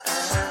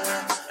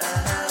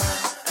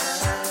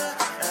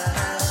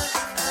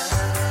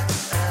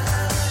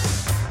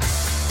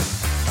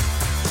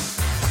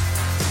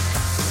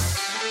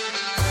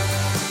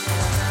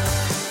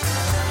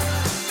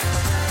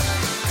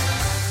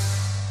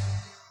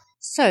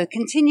So,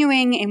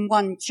 continuing in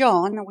 1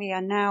 John, we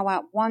are now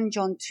at 1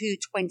 John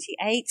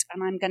 2:28,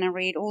 and I'm going to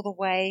read all the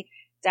way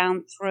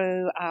down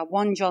through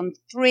 1 John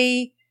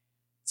 3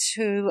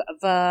 to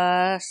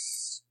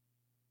verse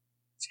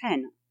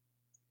 10.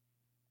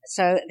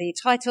 So, the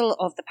title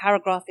of the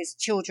paragraph is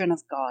Children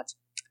of God.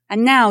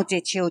 And now,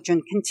 dear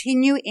children,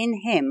 continue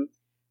in him,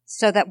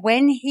 so that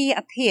when he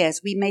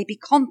appears, we may be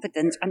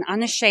confident and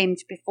unashamed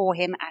before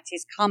him at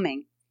his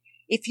coming.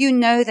 If you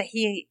know that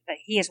he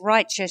is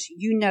righteous,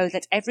 you know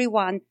that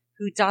everyone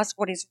who does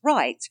what is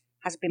right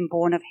has been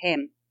born of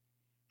him.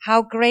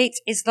 How great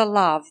is the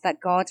love that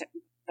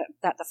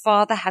the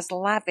Father has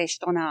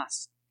lavished on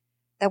us,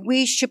 that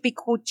we should be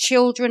called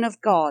children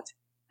of God,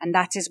 and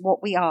that is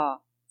what we are.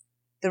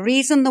 The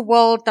reason the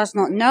world does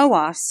not know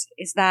us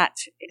is that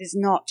it is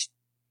not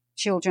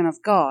children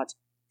of God.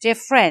 Dear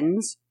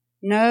friends,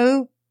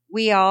 know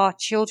we are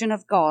children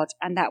of God,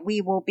 and that we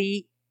will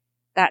be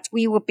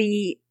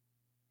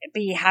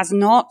has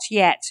not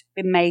yet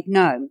been made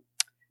known.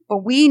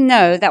 But we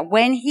know that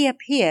when he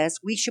appears,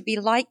 we shall be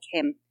like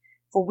him,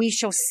 for we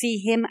shall see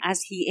him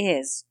as he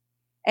is.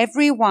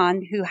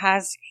 Everyone who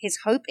has his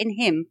hope in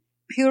him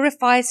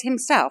purifies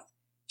himself,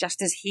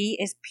 just as he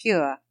is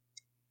pure.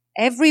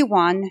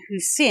 Everyone who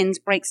sins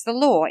breaks the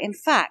law. In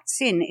fact,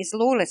 sin is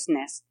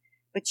lawlessness.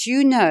 But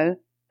you know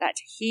that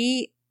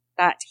he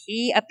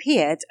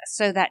appeared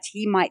so that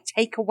he might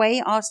take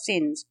away our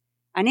sins,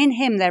 and in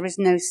him there is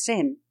no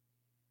sin.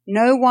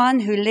 No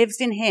one who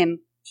lives in him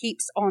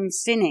keeps on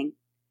sinning.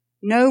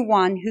 No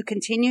one who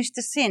continues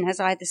to sin has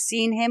either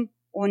seen him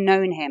or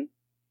known him.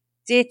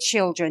 Dear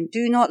children,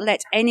 do not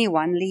let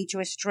anyone lead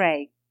you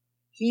astray.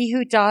 He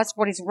who does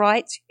what is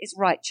right is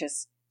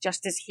righteous,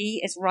 just as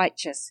he is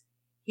righteous.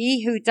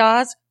 He who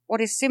does what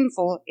is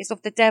sinful is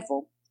of the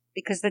devil,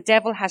 because the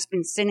devil has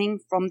been sinning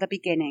from the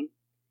beginning.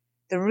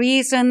 The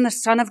reason the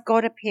Son of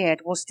God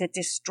appeared was to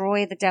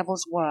destroy the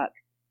devil's work.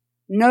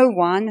 No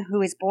one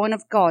who is born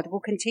of God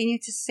will continue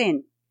to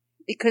sin,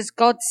 because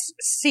God's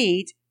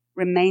seed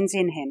remains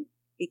in him.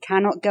 He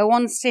cannot go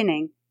on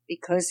sinning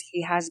because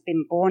he has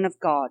been born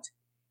of God.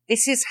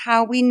 This is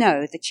how we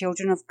know the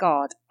children of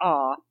God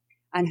are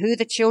and who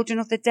the children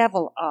of the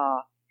devil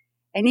are.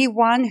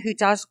 Anyone who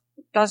does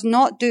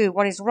not do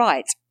what is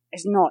right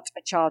is not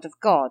a child of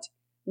God,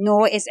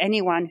 nor is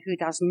anyone who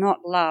does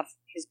not love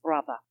his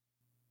brother.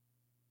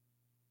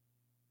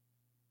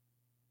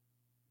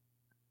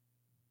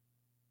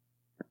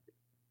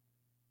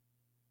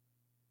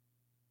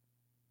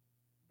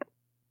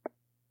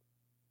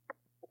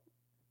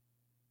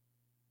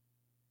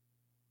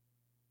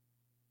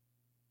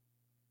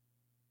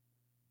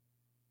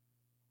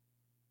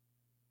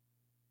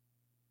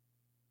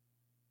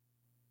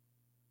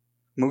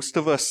 Most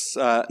of us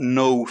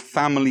know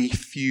family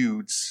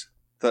feuds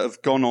that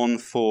have gone on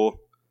for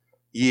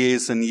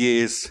years and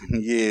years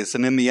and years,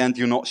 and in the end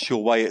you're not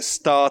sure why it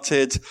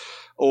started,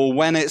 or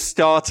when it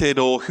started,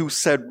 or who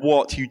said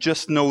what. You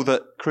just know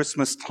that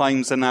Christmas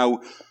times are now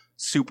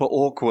super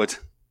awkward.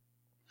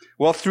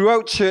 Well,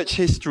 throughout church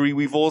history,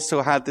 we've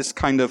also had this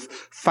kind of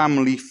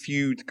family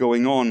feud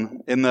going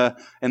on. In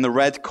the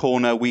red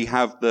corner, we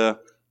have the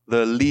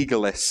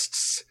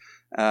legalists.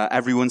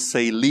 Everyone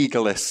say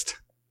legalist.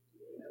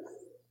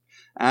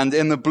 And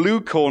in the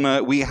blue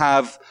corner, we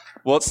have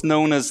what's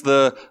known as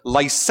the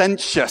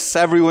licentious.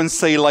 Everyone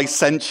say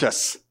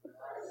licentious.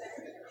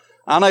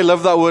 And I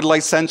love that word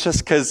licentious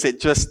because it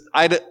just,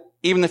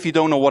 even if you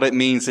don't know what it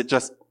means, it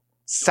just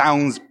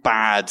sounds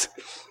bad.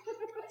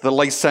 The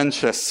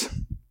licentious.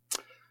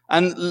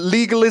 And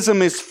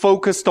legalism is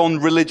focused on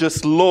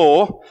religious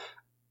law,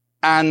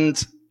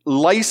 and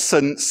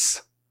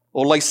license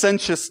or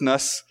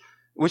licentiousness,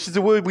 which is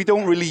a word we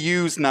don't really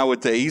use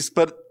nowadays,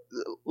 but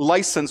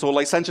license or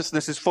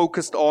licentiousness is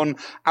focused on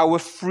our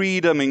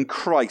freedom in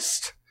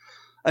Christ.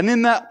 And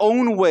in their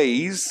own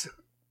ways,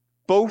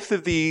 both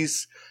of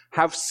these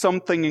have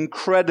something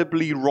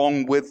incredibly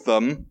wrong with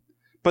them,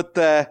 but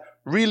they're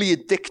really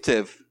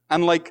addictive.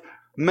 And like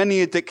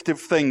many addictive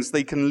things,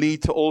 they can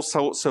lead to all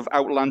sorts of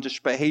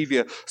outlandish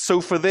behavior.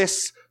 So for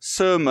this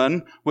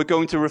sermon, we're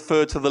going to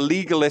refer to the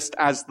legalist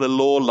as the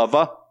law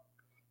lover.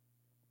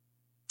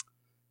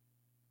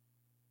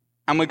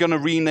 And we're going to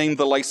rename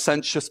the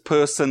licentious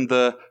person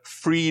the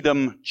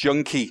freedom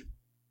junkie.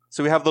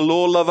 So we have the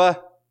law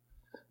lover.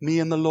 Me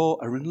and the law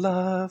are in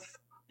love.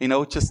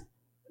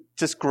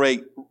 Just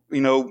great.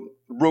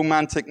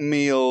 Romantic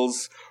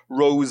meals,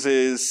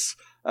 roses,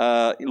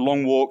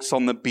 long walks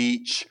on the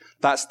beach.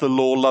 That's the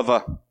law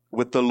lover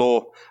with the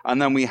law. And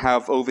then we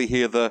have over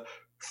here the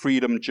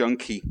freedom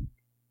junkie.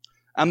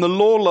 And the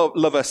law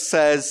lover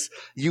says,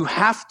 you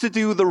have to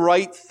do the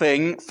right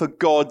thing for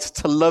God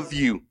to love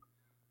you.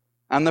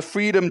 And the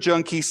freedom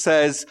junkie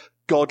says,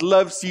 God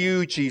loves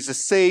you,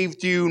 Jesus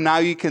saved you, now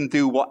you can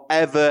do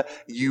whatever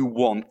you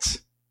want.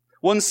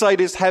 One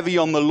side is heavy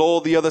on the law,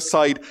 the other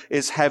side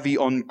is heavy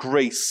on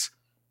grace.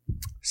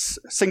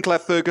 Sinclair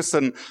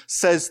Ferguson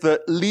says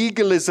that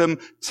legalism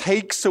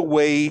takes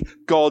away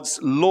God's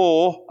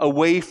law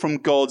away from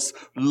God's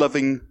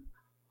loving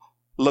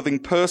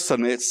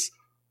person. It's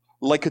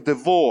like a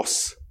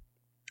divorce.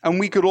 And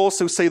we could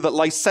also say that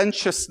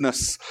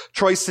licentiousness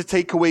tries to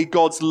take away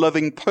God's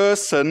loving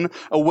person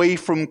away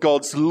from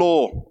God's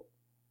law.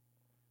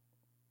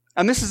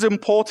 And this is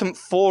important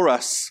for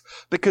us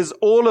because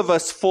all of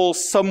us fall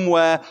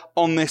somewhere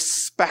on this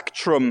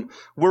spectrum.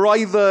 We're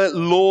either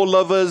law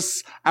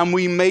lovers and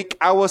we make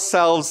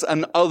ourselves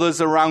and others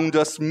around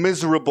us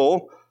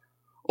miserable,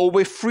 or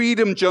we're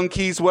freedom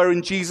junkies where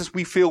in Jesus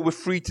we feel we're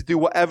free to do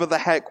whatever the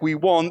heck we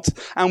want,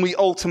 and we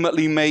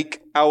ultimately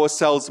make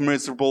ourselves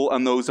miserable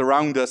and those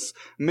around us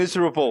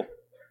miserable.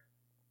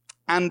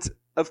 And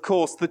of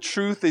course, the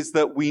truth is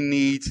that we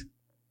need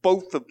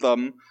both of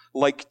them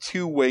like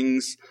two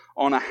wings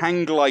on a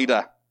hang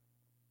glider.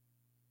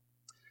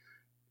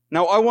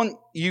 Now, I want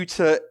you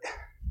to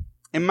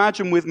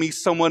imagine with me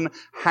someone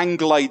hang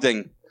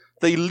gliding.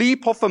 They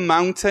leap off a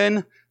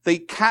mountain, they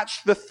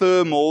catch the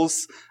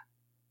thermals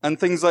and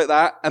things like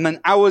that, and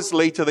then hours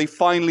later they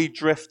finally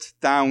drift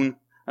down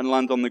and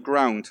land on the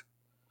ground.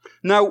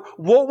 Now,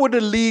 what would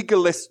a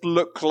legalist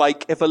look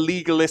like if a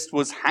legalist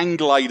was hang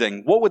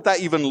gliding? What would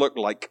that even look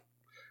like?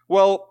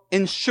 Well,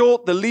 in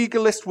short, the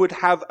legalist would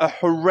have a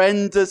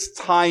horrendous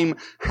time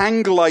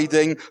hang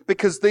gliding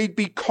because they'd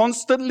be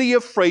constantly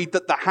afraid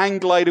that the hang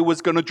glider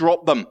was going to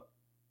drop them.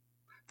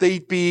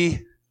 They'd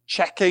be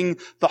checking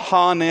the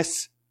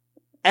harness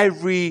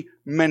every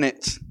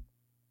minute.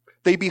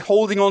 They'd be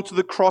holding onto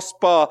the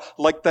crossbar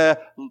like their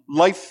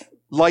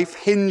life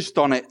hinged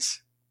on it.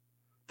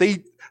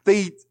 They'd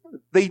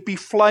be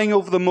flying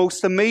over the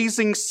most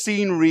amazing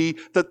scenery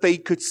that they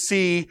could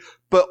see,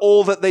 but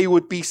all that they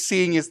would be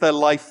seeing is their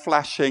life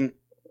flashing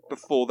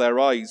before their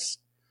eyes.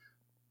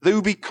 They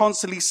would be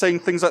constantly saying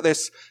things like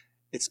this: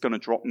 it's going to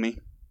drop me.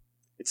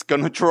 It's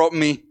going to drop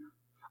me.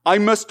 I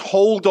must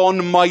hold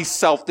on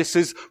myself. This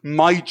is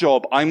my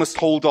job. I must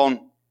hold on.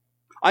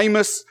 I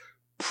must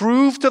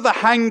prove to the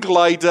hang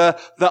glider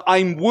that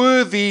I'm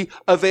worthy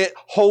of it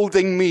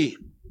holding me.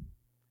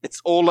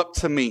 It's all up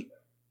to me.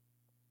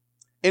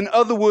 In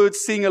other words,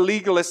 seeing a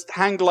legalist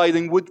hang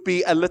gliding would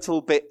be a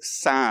little bit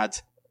sad.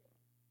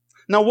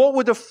 Now, what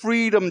would a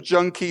freedom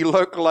junkie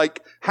look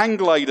like hang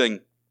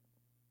gliding?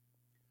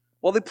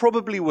 Well, they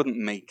probably wouldn't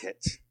make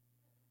it.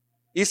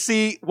 You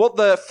see, what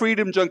the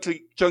freedom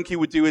junkie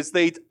would do is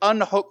they'd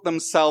unhook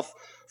themselves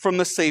from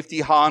the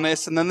safety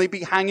harness, and then they'd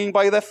be hanging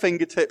by their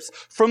fingertips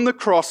from the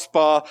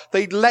crossbar.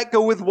 They'd let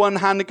go with one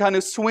hand and kind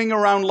of swing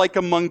around like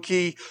a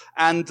monkey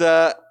and,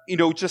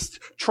 just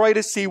try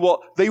to see what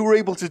they were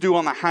able to do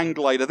on the hang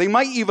glider. They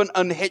might even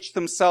unhitch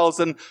themselves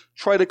and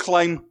try to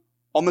climb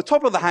on the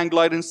top of the hang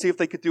glider and see if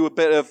they could do a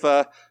bit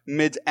of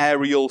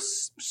mid-aerial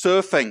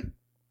surfing.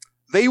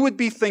 They would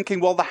be thinking,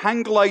 well, the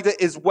hang glider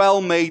is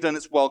well made and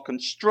it's well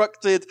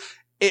constructed.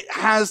 It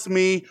has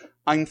me.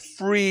 I'm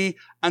free.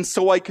 And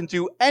so I can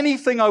do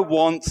anything I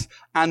want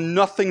and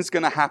nothing's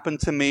going to happen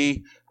to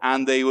me.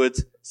 And they would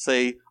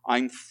say,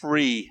 I'm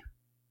free.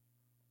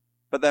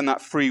 But then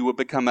that free would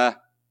become a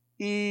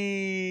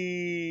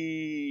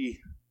ee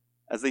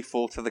as they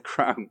fall to the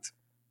ground.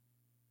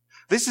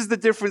 This is the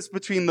difference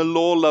between the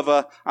law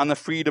lover and the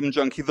freedom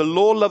junkie. The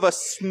law lover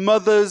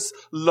smothers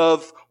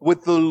love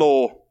with the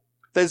law.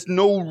 There's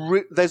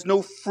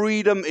no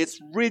freedom. It's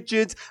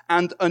rigid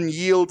and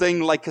unyielding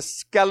like a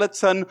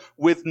skeleton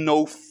with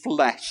no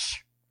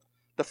flesh.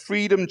 The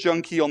freedom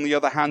junkie, on the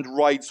other hand,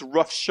 rides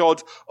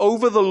roughshod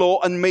over the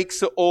law and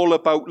makes it all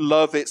about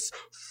love. It's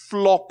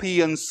floppy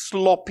and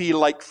sloppy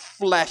like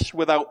flesh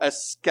without a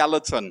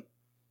skeleton.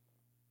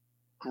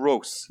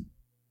 Gross.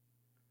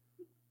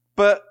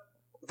 But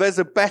there's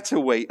a better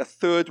way, a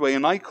third way,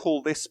 and I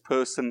call this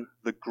person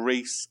the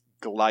grace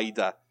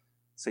glider.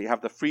 So you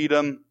have the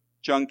freedom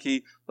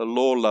junkie, the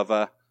law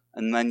lover,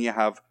 and then you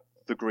have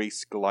the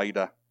grace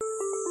glider.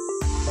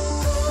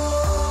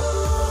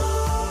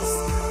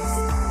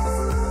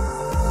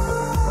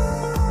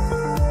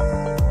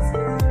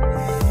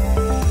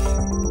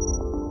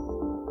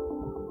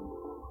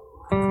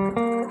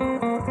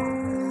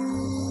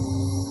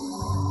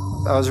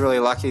 I was really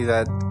lucky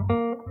that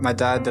my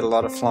dad did a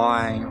lot of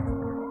flying.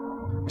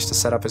 I used to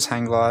set up his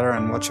hang glider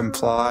and watch him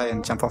fly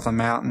and jump off the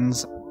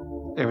mountains.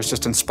 It was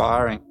just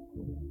inspiring.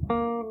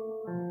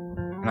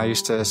 And I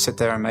used to sit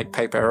there and make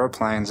paper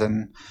aeroplanes,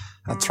 and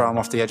I'd throw them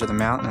off the edge of the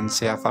mountain and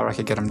see how far I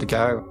could get them to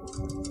go.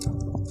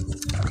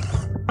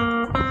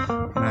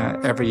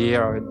 Every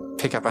year I would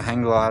pick up a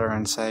hang glider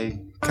and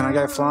say, "Can I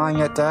go flying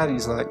yet, Dad?" And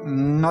he's like,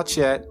 "Not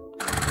yet."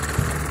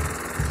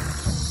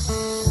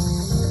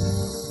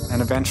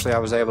 And eventually I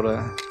was able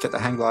to get the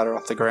hang glider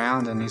off the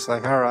ground, and he's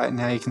like, "All right,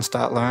 now you can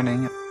start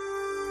learning."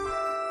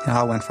 And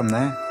I went from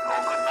there.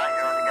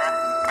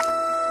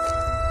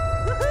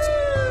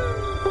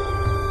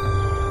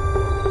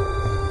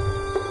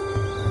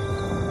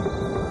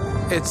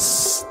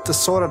 It's the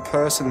sort of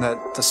person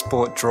that the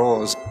sport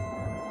draws.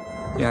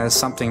 It's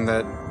something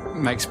that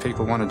makes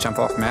people want to jump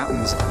off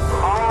mountains. Look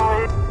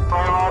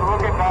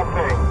at that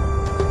thing.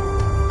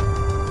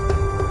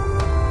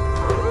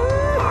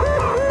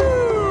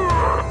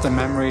 The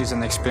memories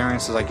and the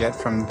experiences I get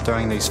from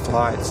doing these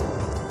flights,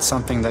 it's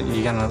something that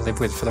you're going to live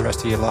with for the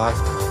rest of your life.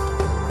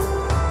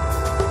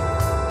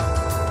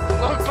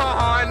 Look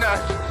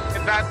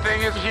That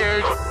thing is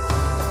huge.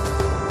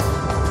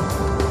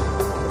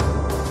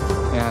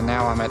 Yeah,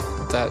 now I'm at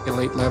that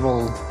elite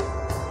level.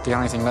 The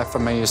only thing left for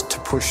me is to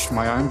push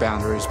my own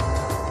boundaries.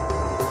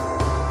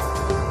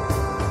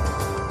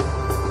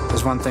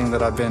 There's one thing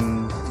that I've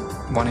been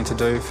wanting to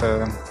do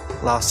for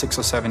the last 6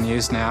 or 7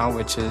 years now,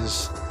 which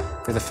is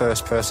be the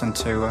first person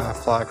to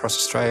fly across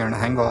Australia in a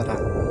hang glider.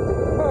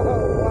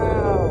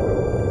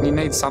 Oh, wow. You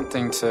need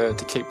something to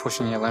keep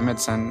pushing your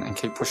limits and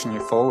keep pushing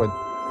you forward.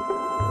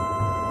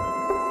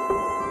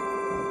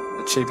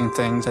 Achieving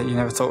things that you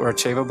never thought were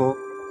achievable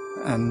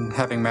and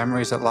having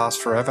memories that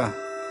last forever.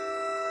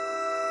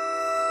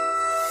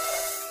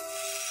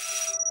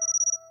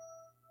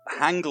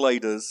 Hang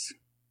gliders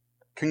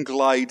can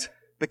glide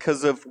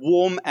because of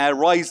warm air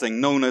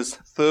rising, known as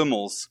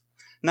thermals.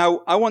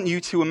 Now, I want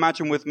you to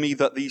imagine with me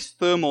that these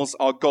thermals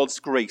are God's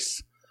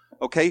grace,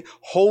 okay?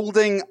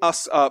 Holding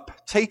us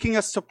up, taking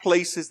us to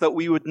places that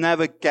we would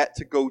never get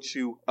to go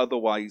to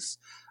otherwise.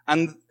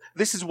 And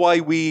this is why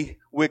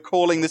we're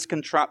calling this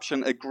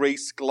contraption a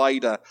grace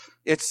glider.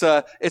 It's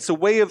a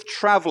way of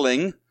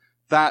traveling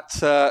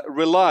that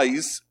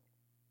relies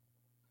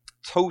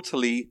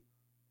totally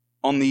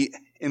on the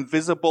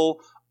invisible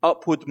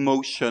upward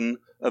motion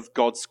of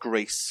God's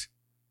grace.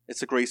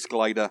 It's a grace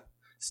glider.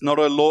 It's not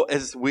a law.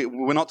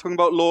 We're not talking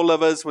about law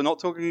lovers. We're not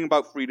talking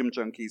about freedom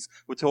junkies.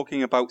 We're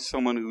talking about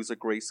someone who's a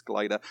grace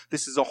glider.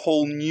 This is a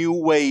whole new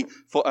way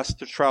for us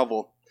to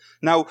travel.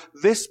 Now,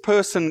 this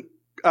person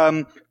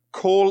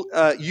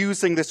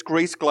using this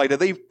grace glider,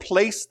 they've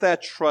placed their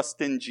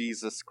trust in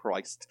Jesus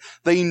Christ.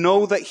 They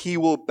know that He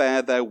will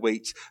bear their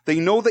weight. They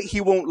know that He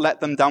won't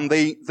let them down.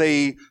 They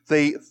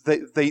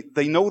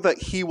know that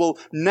He will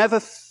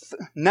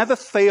never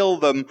fail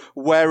them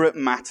where it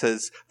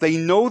matters. They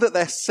know that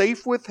they're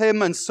safe with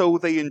Him, and so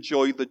they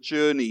enjoy the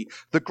journey.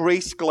 The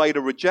grace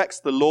glider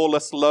rejects the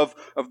lawless love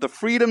of the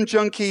freedom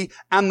junkie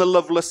and the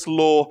loveless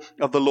law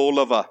of the law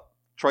lover.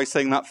 Try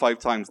saying that 5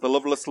 times. The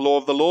loveless law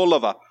of the law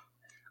lover.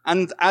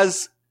 And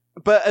as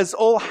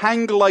all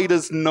hang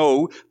gliders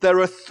know, there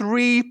are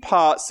 3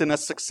 parts in a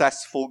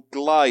successful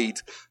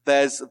glide.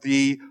 There's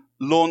the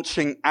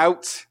launching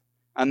out,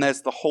 and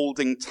there's the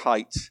holding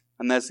tight,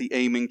 and there's the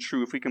aiming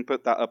true. If we can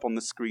put that up on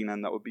the screen,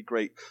 then that would be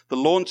great. The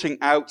launching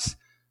out,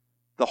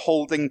 the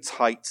holding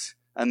tight,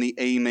 and the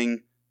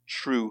aiming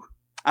true.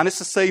 And it's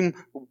the same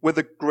with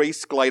a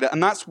grace glider.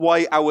 And that's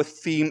why our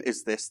theme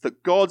is this,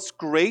 that God's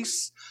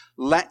grace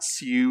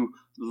lets you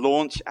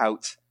launch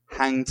out,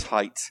 hang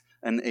tight,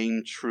 and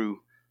aim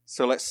true.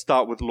 So let's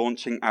start with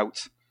launching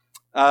out.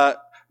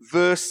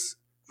 Verse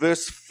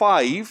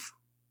 5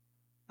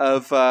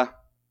 of our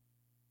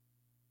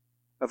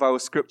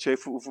scripture,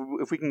 if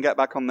we can get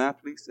back on there,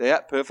 please. Yeah,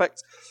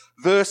 perfect.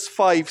 Verse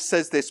 5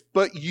 says this,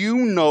 "But you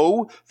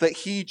know that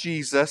He,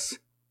 Jesus,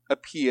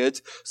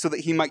 appeared so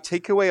that He might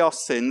take away our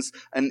sins,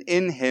 and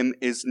in Him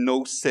is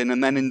no sin."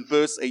 And then in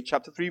verse 8,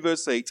 chapter 3,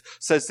 verse 8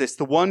 says this,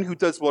 "The one who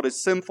does what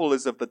is sinful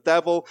is of the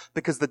devil,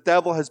 because the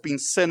devil has been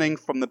sinning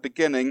from the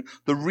beginning.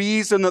 The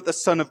reason that the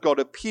Son of God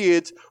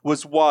appeared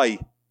was why?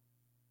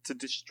 To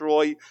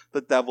destroy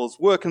the devil's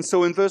work." And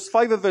so in verse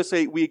 5 of verse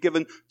 8, we are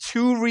given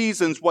 2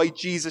 reasons why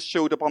Jesus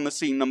showed up on the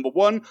scene. Number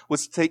 1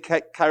 was to take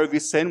care of your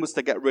sin, was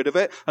to get rid of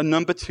it. And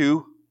number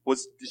 2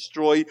 was to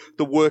destroy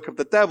the work of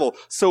the devil.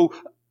 So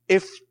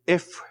if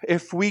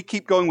we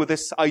keep going with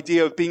this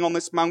idea of being on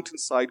this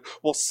mountainside,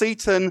 well,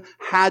 Satan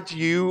had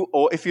you,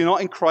 or if you're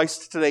not in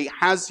Christ today,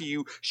 has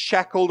you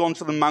shackled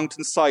onto the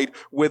mountainside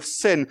with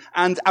sin.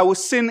 And our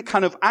sin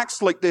kind of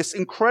acts like this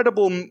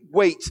incredible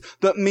weight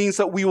that means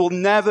that we will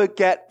never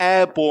get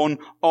airborne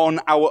on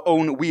our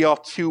own. We are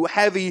too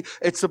heavy.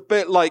 It's a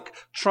bit like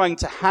trying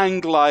to hang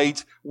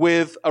glide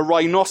with a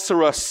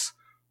rhinoceros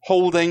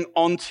holding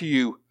onto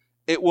you.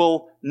 It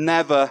will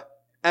never,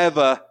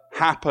 ever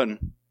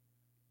happen.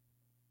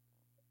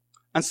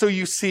 And so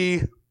you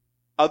see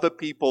other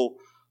people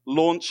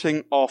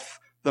launching off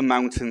the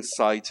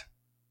mountainside,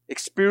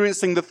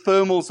 experiencing the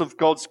thermals of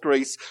God's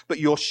grace, but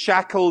you're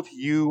shackled,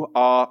 you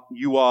are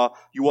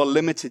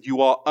limited,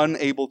 you are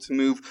unable to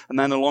move. And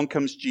then along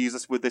comes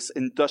Jesus with this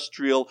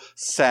industrial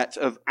set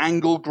of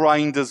angle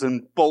grinders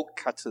and bolt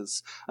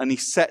cutters, and He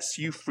sets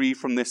you free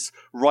from this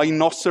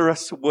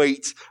rhinoceros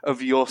weight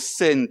of your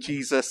sin.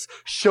 Jesus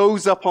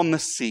shows up on the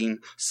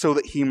scene so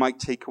that He might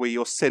take away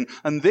your sin.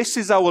 And this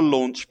is our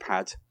launch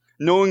pad.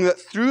 Knowing that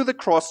through the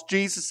cross,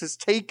 Jesus has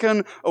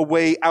taken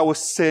away our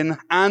sin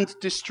and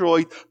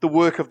destroyed the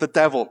work of the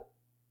devil.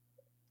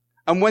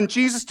 And when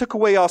Jesus took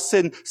away our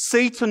sin,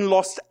 Satan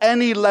lost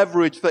any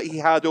leverage that he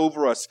had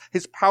over us.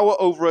 His power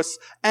over us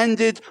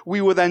ended. We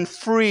were then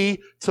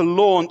free to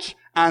launch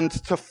and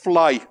to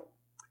fly.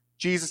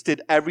 Jesus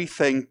did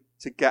everything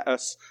to get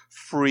us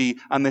free.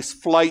 And this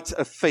flight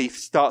of faith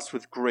starts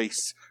with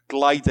grace,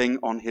 gliding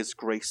on His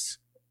grace.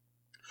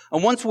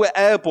 And once we're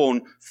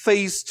airborne,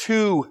 phase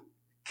 2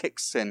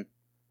 kicks in,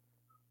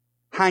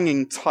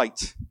 hanging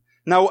tight.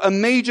 Now, a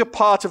major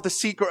part of the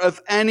secret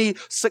of any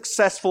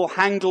successful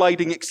hang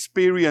gliding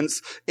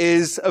experience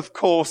is, of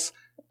course,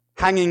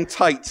 hanging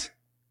tight.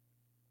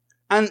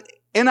 And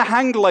In a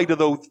hang glider,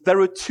 though, there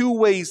are two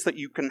ways that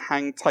you can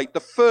hang tight. The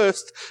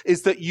first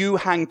is that you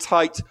hang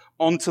tight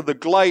onto the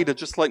glider,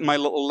 just like my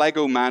little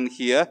Lego man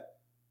here.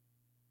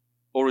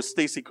 Or as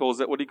Stacey calls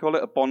it, what do you call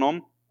it? A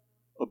bonhomme?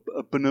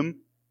 A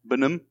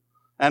bonhomme?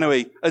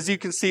 Anyway, as you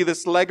can see,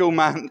 this Lego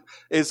man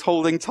is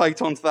holding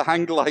tight onto the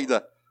hang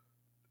glider.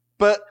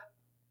 But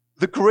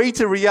the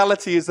greater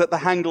reality is that the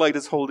hang glider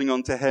is holding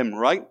onto him,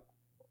 right?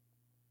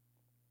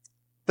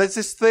 There's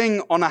this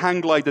thing on a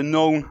hang glider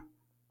known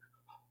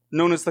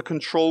as the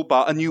control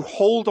bar, and you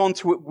hold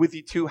onto it with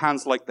your two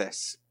hands like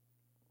this.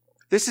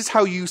 This is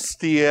how you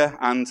steer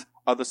and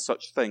other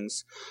such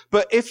things.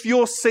 But if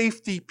your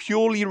safety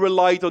purely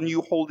relied on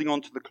you holding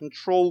onto the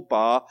control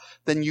bar,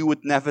 then you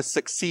would never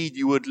succeed.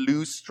 You would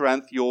lose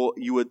strength. You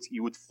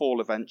would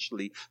fall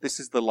eventually. This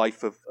is the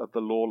life of the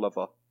law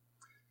lover.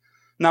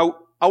 Now,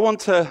 I want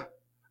to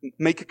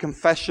make a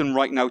confession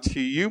right now to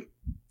you.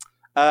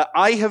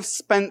 I have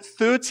spent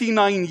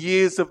 39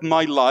 years of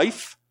my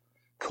life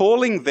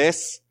calling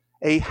this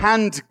a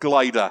hand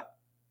glider.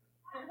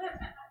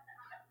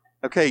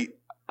 Okay,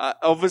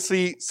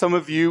 obviously some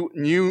of you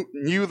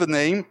knew the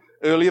name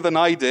earlier than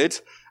I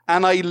did,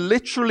 and I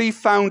literally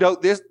found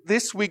out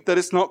this week that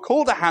it's not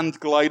called a hand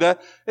glider,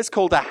 it's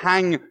called a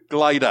hang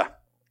glider.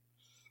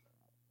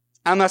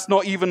 And that's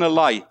not even a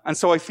lie. And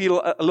so I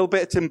feel a little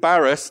bit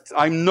embarrassed.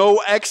 I'm no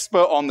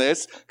expert on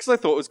this, because I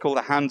thought it was called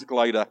a hand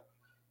glider.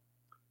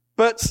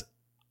 But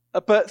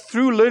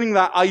through learning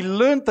that, I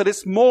learned that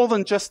it's more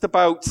than just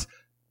about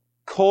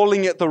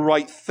calling it the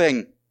right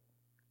thing.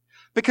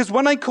 Because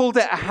when I called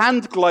it a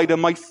hand glider,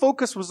 my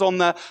focus was on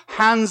the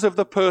hands of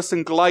the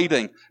person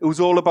gliding. It was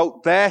all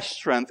about their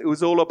strength. It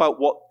was all about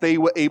what they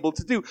were able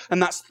to do.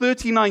 And that's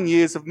 39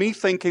 years of me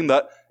thinking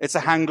that it's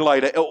a hang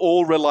glider. It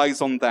all relies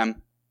on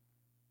them.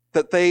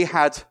 That they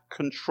had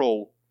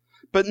control.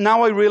 But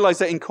now I realize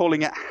that in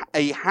calling it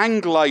a hang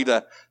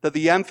glider, that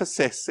the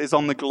emphasis is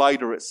on the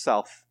glider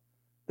itself.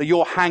 That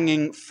you're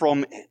hanging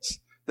from it.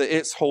 That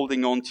it's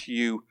holding on to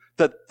you.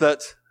 That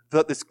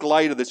this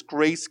glider, this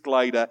grace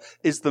glider,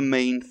 is the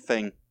main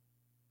thing.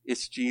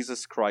 It's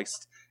Jesus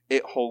Christ.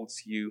 It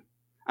holds you.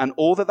 And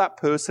all that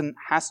person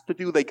has to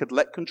do, they could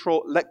let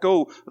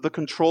go of the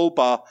control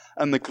bar,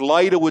 and the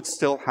glider would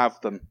still have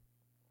them.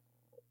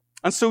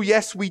 And so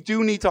yes, we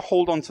do need to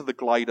hold on to the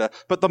glider,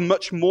 but the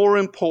much more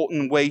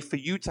important way for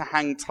you to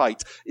hang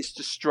tight is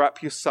to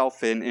strap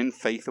yourself in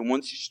faith. And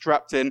once you're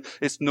strapped in,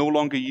 it's no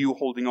longer you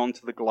holding on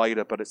to the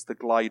glider, but it's the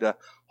glider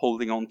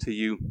holding on to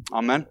you.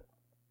 Amen.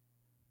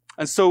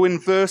 And so in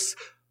verse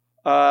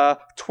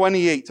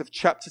 28 of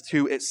chapter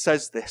 2, it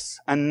says this,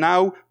 "And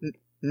now,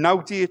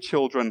 dear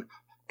children,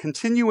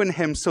 continue in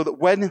him so that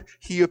when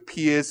he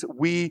appears,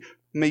 we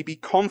may be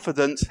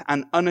confident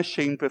and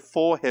unashamed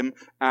before him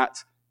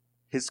at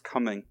his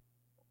coming."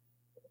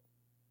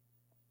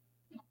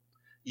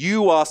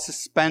 You are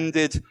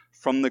suspended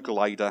from the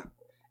glider.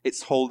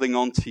 It's holding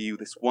on to you,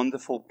 this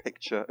wonderful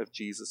picture of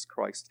Jesus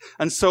Christ.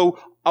 And so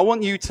I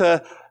want you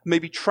to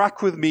maybe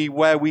track with me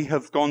where we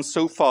have gone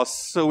so far.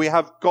 So we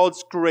have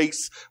God's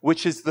grace,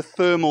 which is the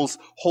thermals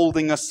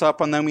holding us up.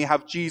 And then we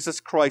have Jesus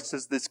Christ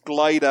as this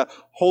glider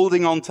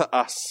holding on to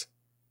us.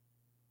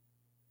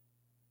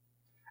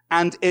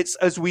 And it's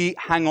as we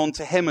hang on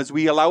to him, as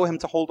we allow him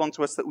to hold on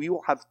to us, that we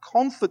will have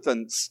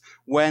confidence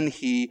when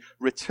he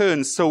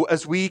returns. So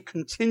as we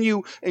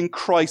continue in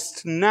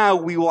Christ now,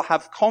 we will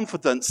have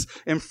confidence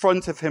in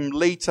front of him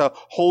later,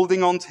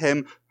 holding on to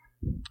him,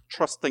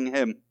 trusting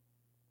him.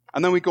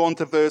 And then we go on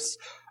to verse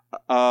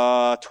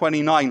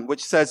 29,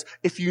 which says,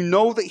 "If you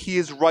know that he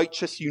is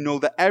righteous, you know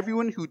that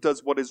everyone who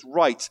does what is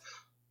right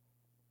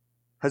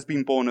has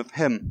been born of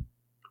him."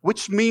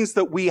 Which means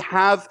that we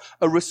have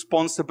a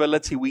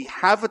responsibility, we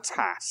have a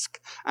task,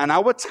 and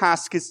our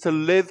task is to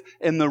live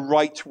in the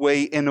right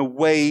way, in a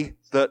way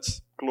that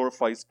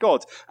glorifies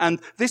God. And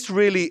this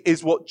really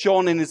is what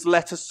John in his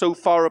letter so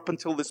far up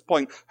until this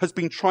point has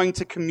been trying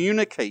to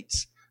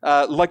communicate.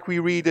 Like we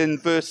read in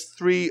verse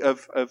 3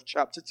 of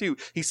chapter 2.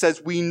 He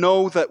says, "We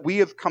know that we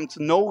have come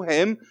to know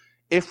him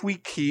if we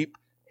keep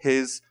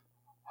his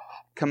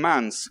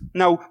commands."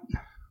 Now,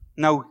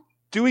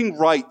 doing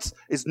right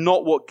is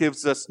not what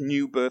gives us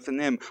new birth in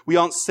him. We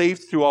aren't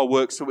saved through our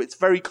works, so it's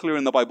very clear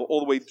in the Bible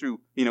all the way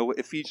through.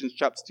 Ephesians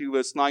chapter 2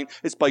 verse 9,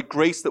 it's by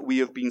grace that we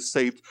have been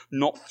saved,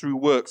 not through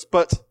works.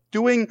 But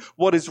doing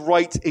what is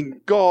right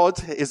in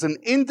God is an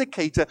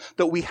indicator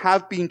that we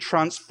have been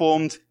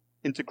transformed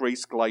into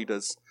grace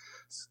gliders.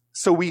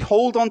 So we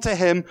hold on to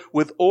him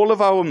with all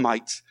of our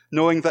might,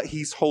 knowing that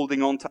he's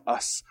holding on to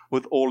us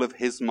with all of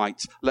his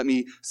might. Let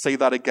me say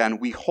that again.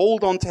 We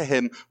hold on to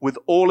him with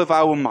all of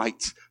our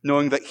might,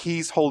 knowing that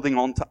he's holding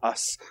on to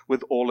us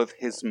with all of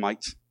his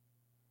might.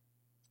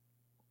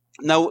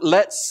 Now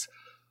let's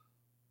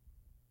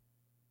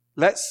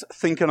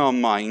think in our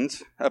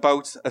mind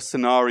about a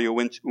scenario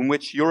in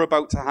which you're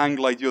about to hang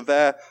glide. You're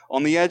there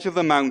on the edge of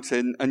the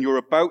mountain and you're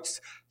about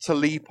to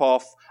leap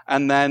off,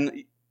 and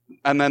then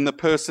the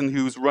person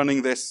who's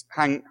running this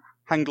hang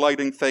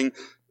gliding thing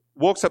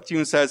walks up to you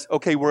and says,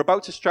 "Okay, we're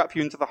about to strap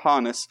you into the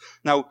harness."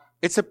 Now,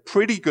 it's a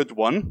pretty good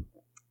one.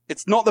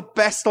 It's not the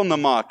best on the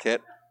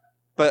market,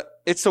 but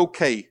it's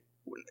okay.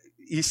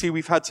 You see,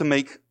 we've had to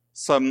make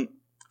some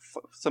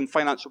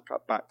financial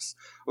cutbacks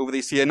over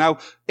this year. Now,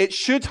 it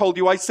should hold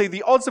you. I'd say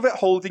the odds of it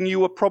holding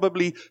you are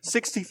probably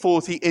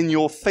 60-40 in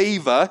your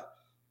favor.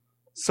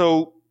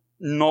 So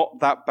not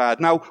that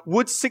bad. Now,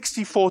 would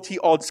 60-40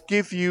 odds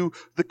give you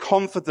the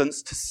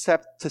confidence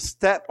to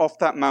step off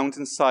that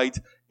mountainside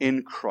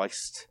in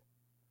Christ?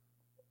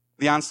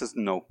 The answer is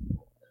no.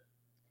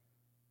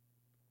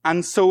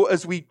 And so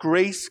as we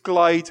grace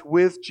glide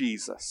with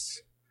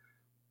Jesus,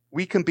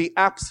 we can be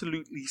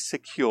absolutely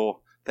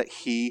secure that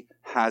he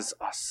has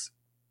us.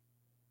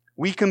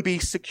 We can be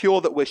secure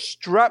that we're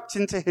strapped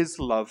into his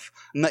love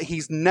and that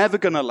he's never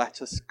going to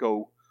let us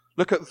go.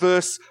 Look at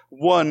verse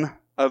 1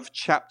 of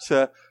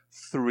chapter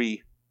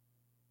 3.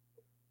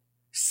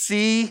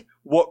 See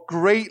what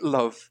great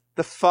love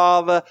the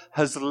Father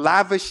has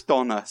lavished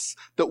on us,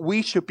 that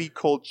we should be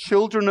called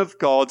children of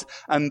God,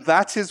 and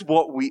that is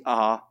what we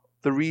are.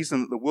 The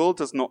reason that the world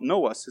does not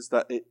know us is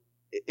that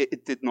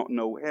it did not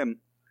know him.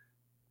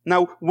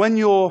 Now, when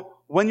you're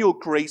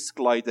grace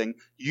gliding,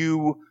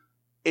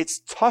 it's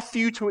tough for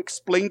you to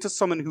explain to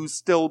someone who's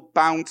still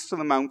bound to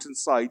the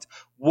mountainside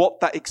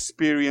what that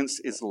experience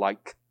is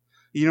like.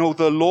 You know,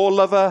 the law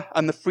lover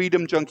and the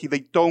freedom junkie,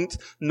 they don't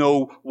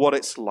know what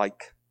it's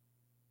like.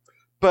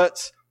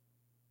 But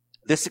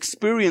this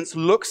experience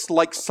looks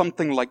like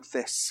something like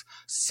this.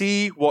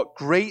 See what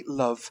great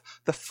love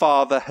the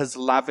Father has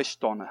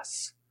lavished on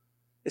us.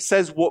 It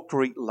says, what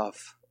great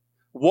love.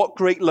 What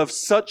great love,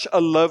 such a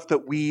love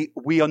that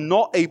we are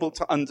not able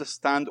to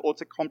understand or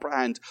to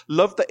comprehend.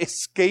 Love that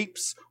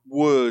escapes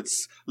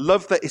words.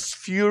 Love that is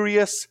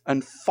furious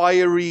and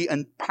fiery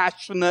and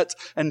passionate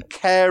and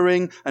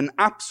caring and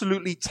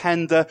absolutely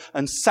tender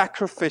and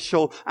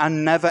sacrificial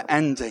and never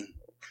ending.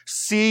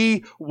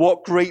 See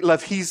what great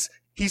love. He's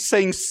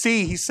saying,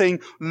 see, he's saying,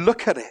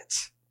 look at it.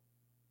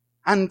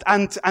 And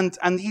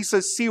he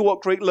says, see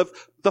what great love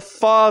the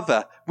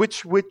Father,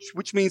 which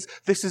means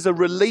this is a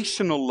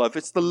relational love.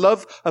 It's the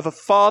love of a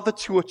father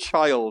to a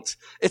child.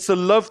 It's a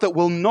love that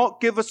will not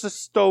give us a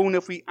stone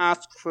if we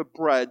ask for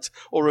bread,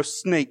 or a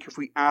snake if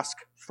we ask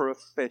for a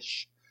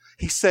fish.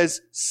 He says,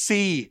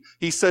 see.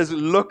 He says,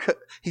 look.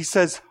 He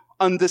says,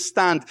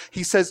 understand.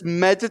 He says,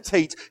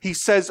 meditate. He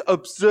says,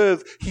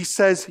 observe. He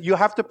says, you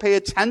have to pay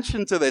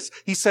attention to this.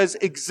 He says,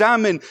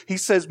 examine. He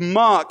says,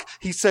 mark.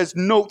 He says,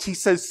 note. He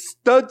says,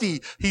 study.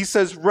 He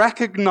says,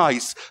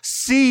 recognize.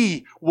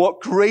 See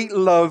what great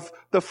love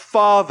the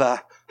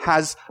Father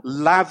has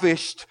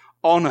lavished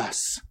on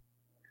us.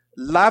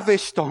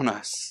 Lavished on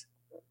us.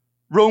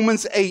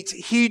 Romans 8,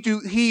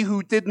 he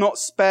who did not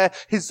spare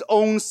his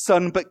own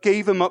son, but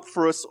gave him up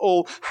for us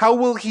all, how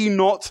will he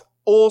not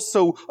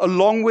also,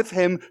 along with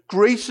him,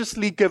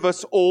 graciously give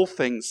us all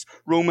things?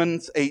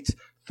 Romans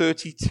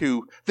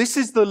 8:32. This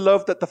is the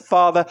love that the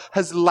Father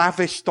has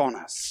lavished on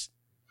us.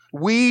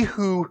 We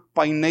who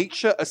by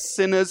nature are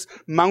sinners,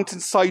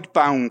 mountainside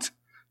bound,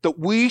 that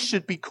we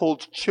should be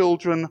called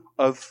children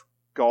of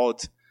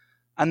God.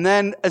 And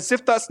then, as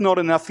if that's not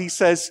enough, he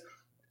says,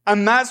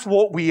 and that's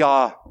what we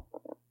are.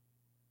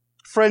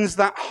 Friends,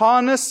 that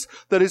harness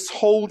that is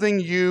holding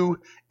you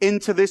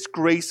into this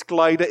grace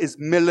glider is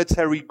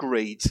military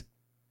grade.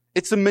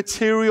 It's a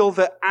material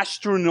that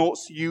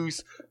astronauts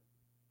use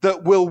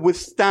that will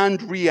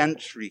withstand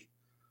re-entry.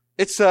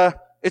 It's the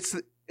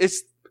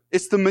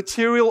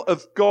material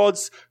of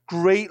God's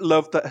great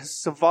love that has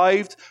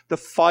survived the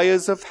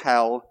fires of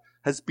hell,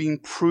 has been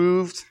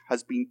proved,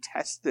 has been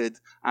tested,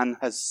 and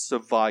has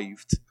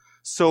survived.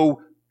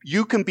 So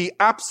you can be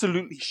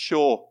absolutely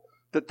sure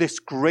that this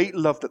great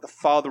love that the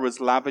Father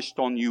has lavished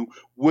on you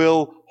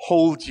will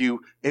hold you.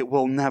 It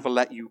will never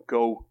let you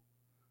go.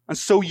 And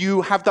so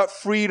you have that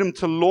freedom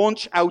to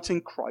launch out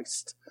in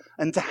Christ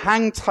and to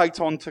hang tight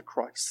onto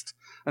Christ.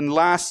 And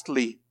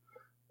lastly,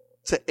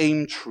 to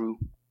aim true.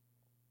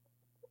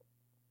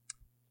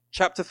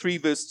 Chapter 3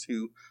 verse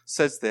 2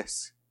 says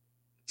this,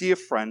 dear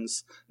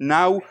friends,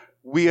 now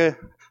we are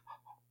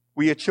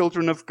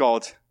children of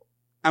God,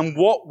 and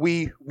what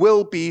we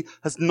will be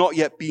has not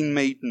yet been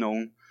made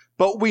known.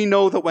 But we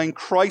know that when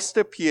Christ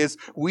appears,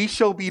 we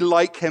shall be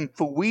like him,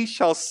 for we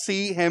shall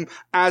see him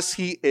as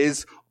he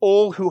is.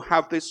 All who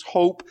have this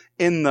hope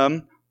in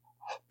them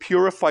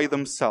purify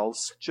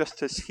themselves,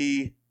 just as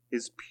he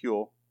is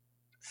pure.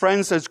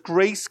 Friends, as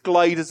grace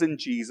gliders in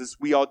Jesus,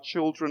 we are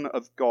children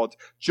of God.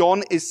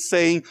 John is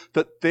saying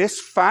that this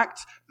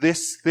fact,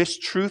 this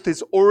truth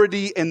is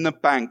already in the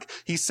bank.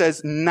 He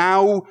says,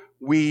 now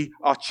we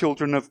are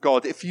children of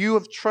God. If you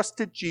have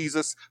trusted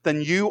Jesus,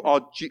 then you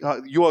are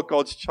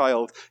God's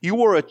child.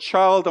 You are a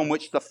child on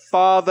which the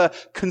Father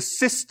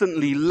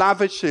consistently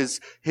lavishes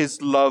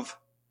his love.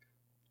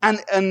 And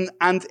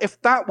if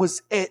that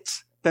was it,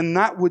 then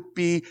that would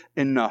be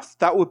enough.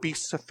 That would be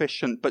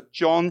sufficient. But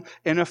John,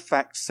 in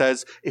effect,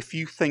 says, if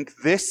you think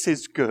this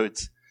is good,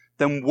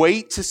 then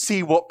wait to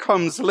see what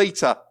comes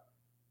later.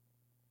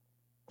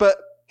 But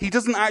he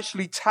doesn't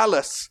actually tell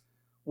us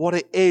what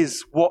it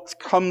is, what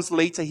comes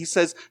later. He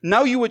says,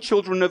 now you are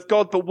children of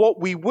God, but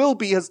what we will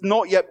be has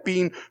not yet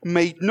been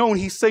made known.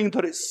 He's saying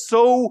that it's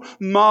so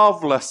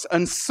marvelous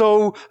and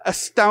so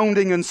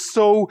astounding and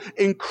so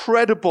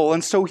incredible.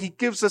 And so he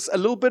gives us a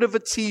little bit of a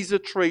teaser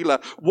trailer.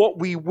 What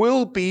we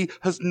will be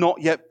has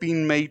not yet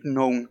been made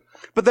known.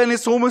 But then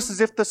it's almost as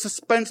if the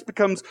suspense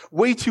becomes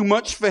way too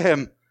much for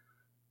him.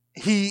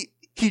 He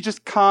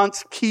just can't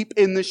keep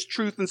in this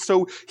truth. And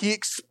so he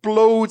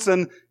explodes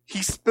and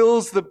he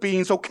spills the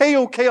beans. Okay,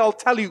 I'll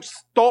tell you.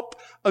 Stop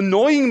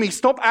annoying me.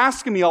 Stop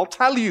asking me. I'll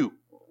tell you.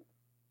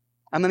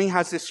 And then he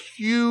has this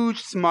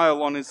huge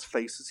smile on his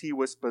face as he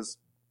whispers,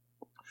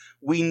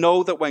 we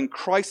know that when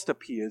Christ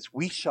appears,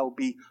 we shall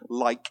be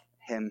like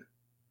him.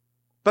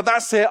 But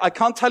that's it. I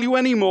can't tell you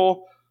any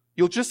more.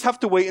 You'll just have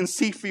to wait and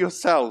see for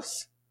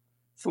yourselves.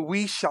 For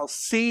we shall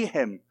see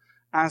him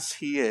as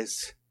he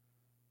is.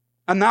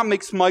 And that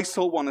makes my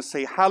soul want to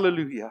say,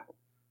 hallelujah.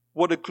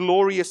 What a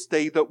glorious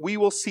day that we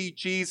will see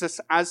Jesus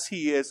as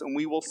he is and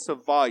we will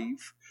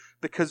survive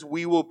because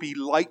we will be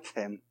like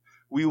him.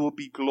 We will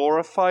be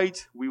glorified.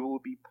 We will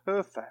be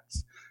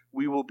perfect.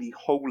 We will be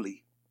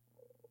holy.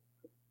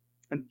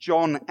 And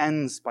John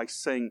ends by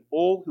saying,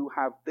 all who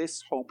have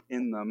this hope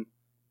in them,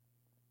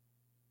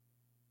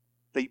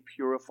 they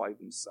purify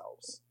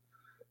themselves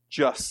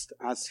just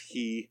as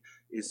he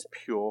is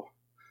pure.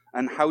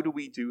 And how do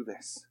we do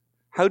this?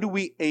 How do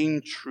we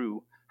aim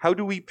true? How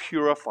do we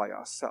purify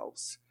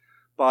ourselves?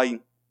 By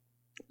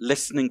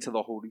listening to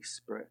the Holy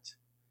Spirit.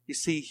 You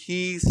see,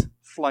 he's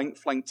flying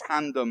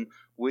tandem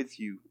with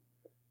you.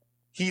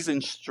 He's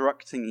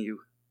instructing you.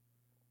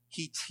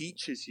 He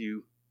teaches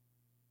you.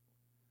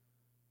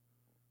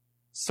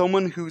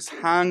 Someone who's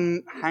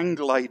hang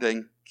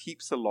gliding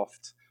keeps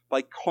aloft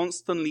by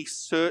constantly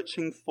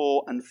searching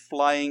for and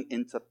flying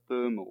into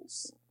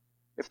thermals.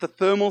 If the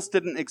thermals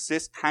didn't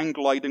exist, hang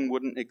gliding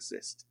wouldn't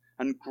exist.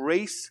 And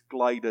grace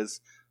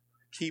gliders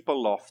keep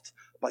aloft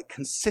by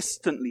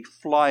consistently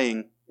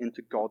flying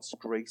into God's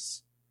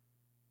grace.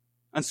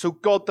 And so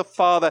God the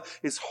Father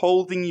is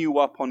holding you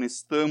up on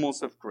his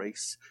thermals of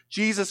grace.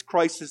 Jesus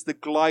Christ is the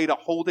glider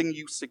holding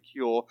you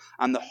secure,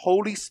 and the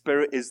Holy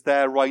Spirit is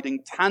there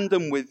riding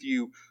tandem with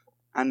you,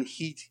 and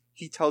he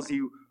tells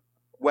you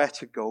where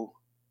to go.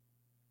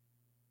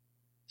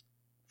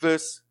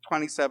 Verse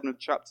 27 of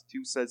chapter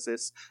 2 says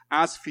this,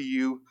 as for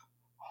you,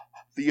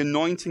 the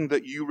anointing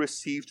that you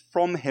received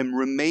from him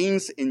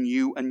remains in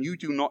you, and you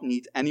do not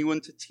need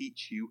anyone to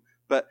teach you,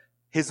 but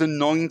his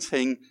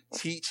anointing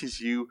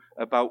teaches you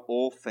about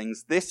all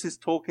things. This is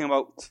talking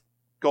about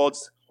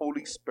God's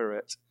Holy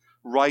Spirit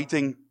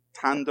riding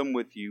tandem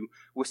with you,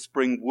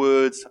 whispering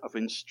words of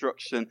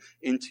instruction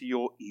into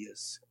your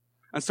ears.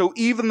 And so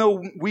even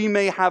though we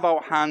may have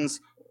our hands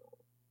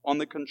on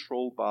the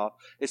control bar,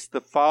 it's the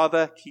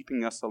Father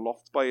keeping us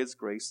aloft by his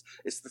grace.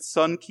 It's the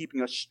Son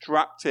keeping us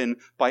strapped in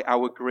by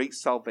our great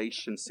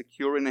salvation,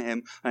 secure in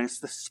him. And it's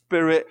the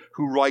Spirit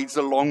who rides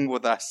along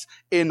with us,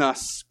 in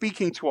us,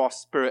 speaking to our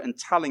spirit and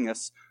telling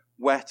us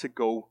where to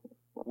go,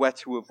 where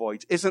to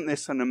avoid. Isn't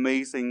this an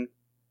amazing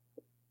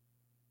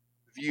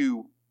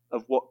view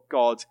of what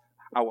God,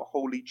 our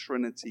Holy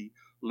Trinity,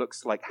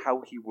 looks like,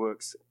 how he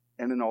works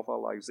in and of our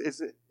lives?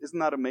 Isn't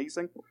that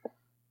amazing?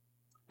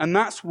 And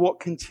that's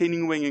what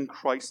continuing in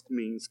Christ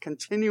means.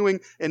 Continuing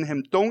in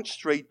him. Don't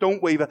stray,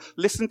 don't waver.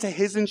 Listen to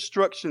his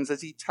instructions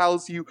as he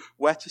tells you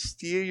where to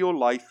steer your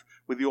life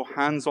with your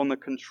hands on the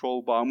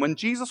control bar. And when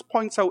Jesus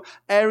points out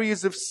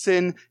areas of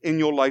sin in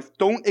your life,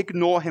 don't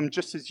ignore him,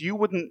 just as you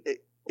wouldn't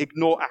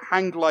ignore a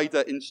hang glider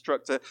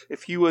instructor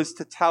if he was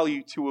to tell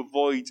you to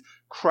avoid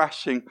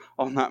crashing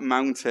on that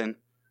mountain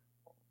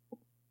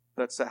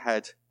that's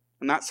ahead.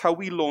 And that's how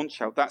we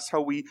launch out. That's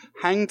how we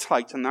hang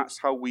tight, and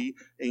that's how we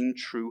aim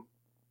true.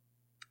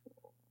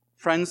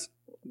 Friends,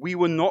 we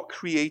were not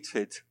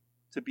created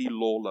to be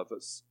law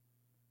lovers.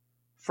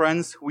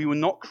 Friends, we were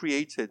not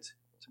created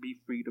to be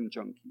freedom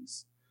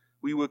junkies.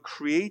 We were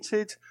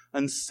created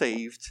and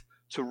saved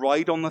to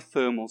ride on the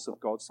thermals of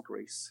God's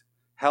grace,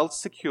 held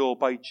secure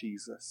by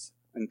Jesus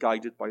and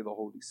guided by the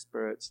Holy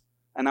Spirit.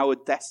 And our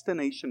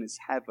destination is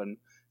heaven,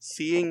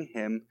 seeing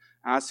him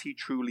as he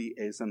truly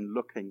is and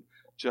looking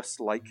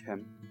just like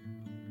him.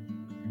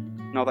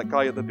 Now, that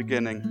guy at the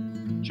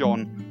beginning,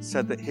 John,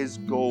 said that his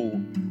goal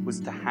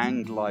was to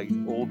hang glide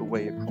all the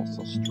way across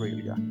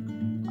Australia.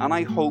 And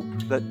I hope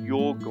that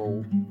your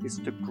goal is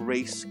to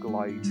grace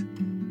glide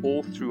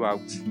all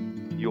throughout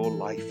your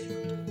life.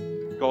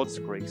 God's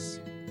grace,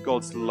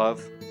 God's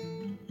love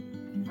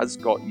has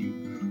got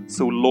you.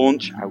 So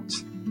launch out,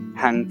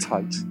 hang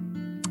tight,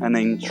 and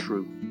aim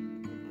true.